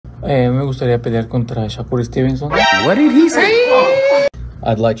Me gustaría pelear contra Shakur Stevenson. What did he say?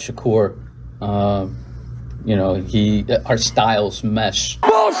 I'd like Shakur. You know, our styles mesh.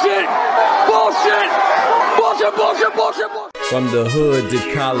 Bullshit! Bullshit! Bullshit, bullshit, bullshit, bullshit! From the hood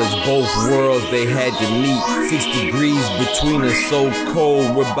to college, both worlds they had to meet. 6 degrees between us, so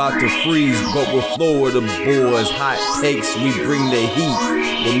cold, we're about to freeze. But we're Florida boys, hot takes, we bring the heat.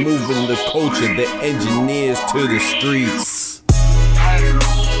 We're moving the culture, the engineers to the streets.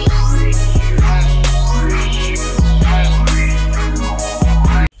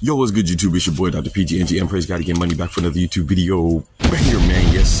 Yo, what's good, YouTube? It's your boy, Dr. PG NG. Praise God to get money back for another YouTube video. Banger,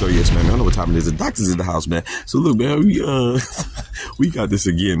 man. Yes, sir. Yes, man. I don't know what time it is. The doctor's in the house, man. So, look, man, we got this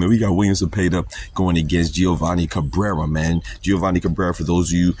again, man. We got William Zepeda going against Giovanni Cabrera, man. Giovanni Cabrera, for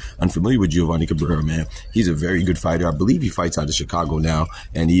those of you unfamiliar with Giovanni Cabrera, man, he's a very good fighter. I believe he fights out of Chicago now.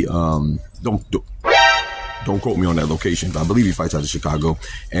 And he, don't quote me on that location, but I believe he fights out of Chicago.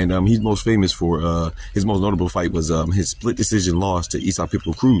 And he's most famous for his most notable fight was his split decision loss to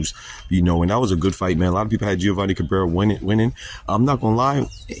Zepeda Cruz. You know, and that was a good fight, man. A lot of people had Giovanni Cabrera winning. I'm not gonna lie,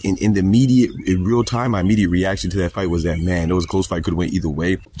 in real time, my immediate reaction to that fight was that, man, it was a close fight, could have went either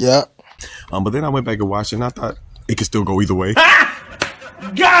way. Yeah. But then I went back and watched it, and I thought it could still go either way.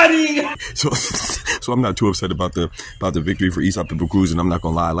 Got him! So I'm not too upset about the victory for Zepeda Cruz, and I'm not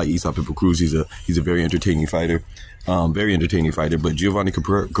gonna lie, I like Zepeda Cruz. He's a very entertaining fighter, But Giovanni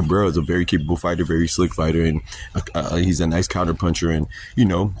Cabrera is a very capable fighter, very slick fighter, and he's a nice counter puncher, and you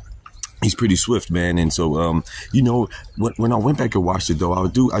know, he's pretty swift, man. And so you know, when I went back and watched it though,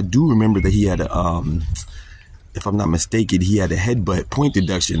 I do remember that he had a if I'm not mistaken, he had a headbutt point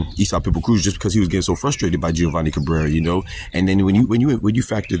deduction, Zepeda Cruz, just because he was getting so frustrated by Giovanni Cabrera, you know. And then when you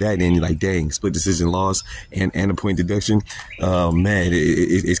factor that in, you're like, dang, split decision loss and a point deduction, man,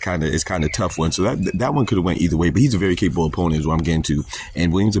 it's kind of tough one. So that one could have went either way. But he's a very capable opponent, is what I'm getting to.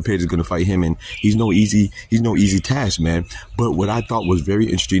 And William Zepeda is going to fight him, and he's no easy task, man. But what I thought was very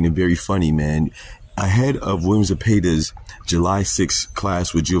interesting and very funny, man, ahead of William Zepeda's July 6th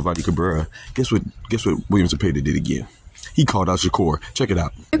class with Giovanni Cabrera, guess what William Zepeda did again? He called out Shakur. Check it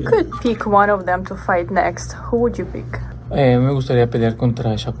out. You could pick one of them to fight next. Who would you pick? Me gustaría pelear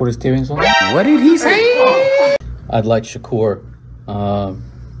contra Shakur Stevenson. What did he say? I'd like Shakur.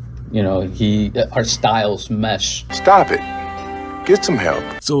 You know, our styles mesh. Stop it. Get some help.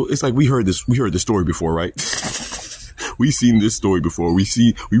 So it's like we heard this story before, right? We've seen this story before. We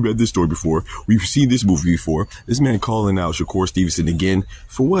read this story before. We've seen this movie before. This man calling out Shakur Stevenson again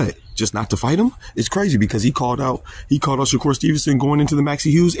for what? Just not to fight him? It's crazy because he called out Shakur Stevenson going into the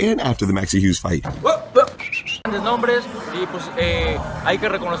Maxi Hughes and after the Maxi Hughes fight.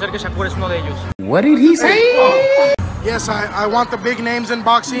 What did he say? Yes, I want the big names in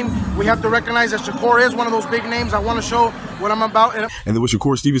boxing. We have to recognize that Shakur is one of those big names. I want to show what I'm about. And then when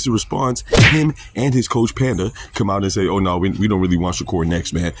Shakur Stevenson responds, him and his coach Panda come out and say, oh no, we don't really want Shakur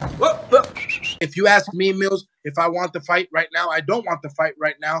next, man. If you ask me, Mills, if I want to fight right now, I don't want to fight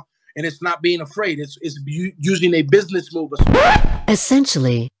right now. And it's not being afraid. It's using a business move.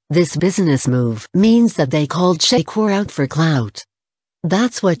 Essentially, this business move means that they called Shakur out for clout.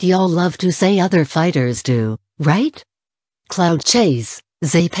 That's what y'all love to say other fighters do, right? Clout chase.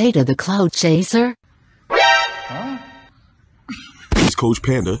 Zepeda the clout chaser? Huh? His coach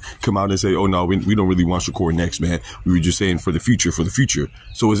Panda come out and say, oh no, we don't really want Shakur next, man. We were just saying for the future.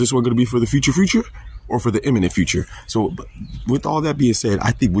 So is this one going to be for the future? Or for the imminent future? So with all that being said,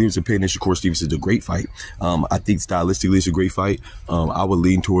 I think William Zepeda and Shakur Stevenson is a great fight. I think stylistically it's a great fight. I would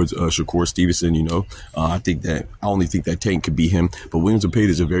lean towards Shakur Stevenson, you know. I only think that Tank could beat him. But William Zepeda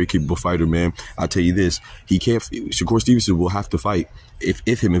is a very capable fighter, man. I'll tell you this. Shakur Stevenson will have to fight if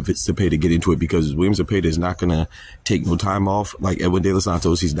Zepeda get into it, because William Zepeda is not going to take no time off like Edwin De Los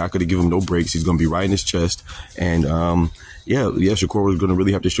Santos. He's not going to give him no breaks. He's going to be right in his chest. And yeah, Shakur is going to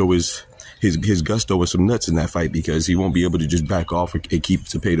really have to show his gusto and some nuts in that fight, because he won't be able to just back off and keep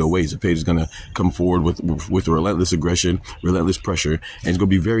Zepeda away. Zepeda's going to come forward with relentless aggression, relentless pressure, and it's going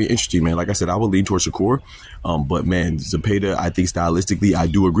to be very interesting, man. Like I said, I will lean towards Shakur, but man, Zepeda, I think stylistically, I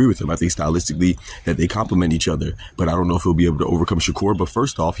do agree with him. I think stylistically that they complement each other, but I don't know if he'll be able to overcome Shakur. But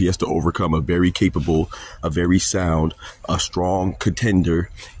first off, he has to overcome a very capable, a very sound, a strong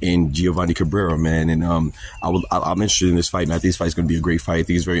contender in Giovanni Cabrera, man. And I'm interested in this fight, and I think this fight's going to be a great fight. I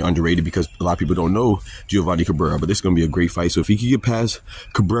think it's very underrated because a lot of people don't know Giovanni Cabrera, but this is going to be a great fight. So if he can get past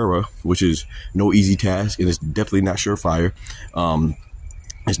Cabrera, which is no easy task, and it's definitely not surefire,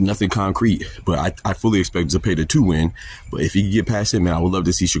 it's nothing concrete, but I fully expect Zepeda to win. But if he can get past him, man, I would love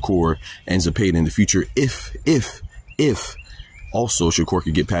to see Shakur and Zepeda in the future if also Shakur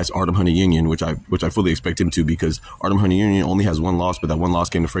could get past Artem Hunter-Union, which I fully expect him to, because Artem Hunter-Union only has one loss, but that one loss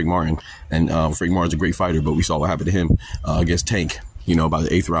came to Frank Martin, and Frank Martin's a great fighter, but we saw what happened to him against Tank. You know, by the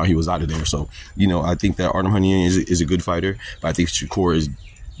 8th round, he was out of there. So, you know, I think that Artem Hunter-Union is a good fighter, but I think Shakur is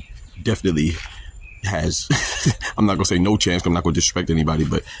definitely has, I'm not going to say no chance, I'm not going to disrespect anybody,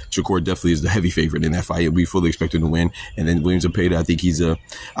 but Shakur definitely is the heavy favorite in that fight. We fully expect him to win. And then Williams Zepeda, I think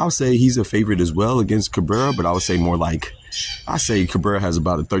I would say he's a favorite as well against Cabrera, but I would say more like, I say Cabrera has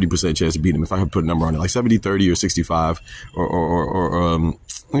about a 30% chance to beat him if I could put a number on it, like 70-30 or 65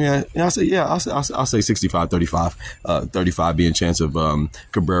 I'll say 65-35, 35 being chance of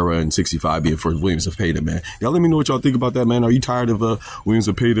Cabrera and 65 being for Williams Zepeda, man. Y'all let me know what y'all think about that, man. Are you tired of Williams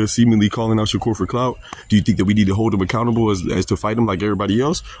Zepeda seemingly calling out Shakur for clout? Do you think that we need to hold him accountable as to fight him like everybody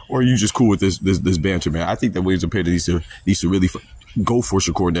else, or are you just cool with this banter, man? I think that Williams Zepeda needs to really go for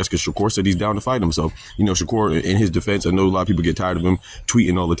Shakur, and that's because Shakur said he's down to fight him. So, you know, Shakur, in his defense, I know a lot of people get tired of him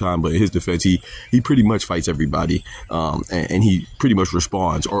tweeting all the time, but in his defense, he pretty much fights everybody, and he pretty much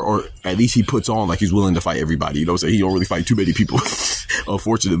responds, or at least he puts on like he's willing to fight everybody. You know, so he don't really fight too many people,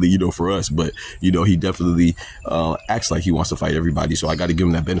 unfortunately, you know, for us. But you know, he definitely acts like he wants to fight everybody. So I got to give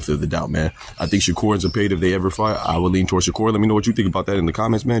him that benefit of the doubt, man. I think Shakur and Zepeda, if they ever fight, I would lean towards Shakur. Let me know what you think about that in the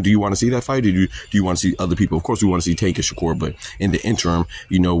comments, man. Do you want to see that fight? Or do you want to see other people? Of course, we want to see Tank and Shakur, but in the interim,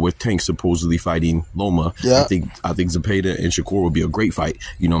 you know, with Tank supposedly fighting Loma, I think Zepeda and Shakur will be a great fight,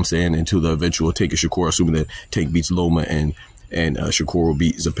 you know what I'm saying, until the eventual Tank and Shakur, assuming that Tank beats Loma and Shakur will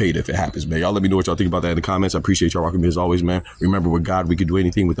beat Zepeda if it happens, man. Y'all let me know what y'all think about that in the comments. I appreciate y'all rocking me as always, man. Remember, with God, we could do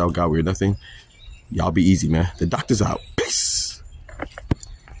anything. Without God, we're nothing. Y'all be easy, man. The doctor's out. Peace.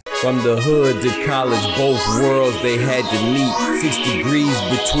 From the hood to college, both worlds they had to meet. 6 degrees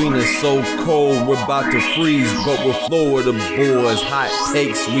between us, so cold we're about to freeze. But we're Florida boys, hot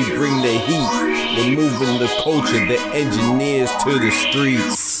takes, we bring the heat. We're moving the culture, the engineers to the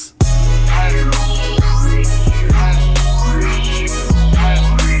streets.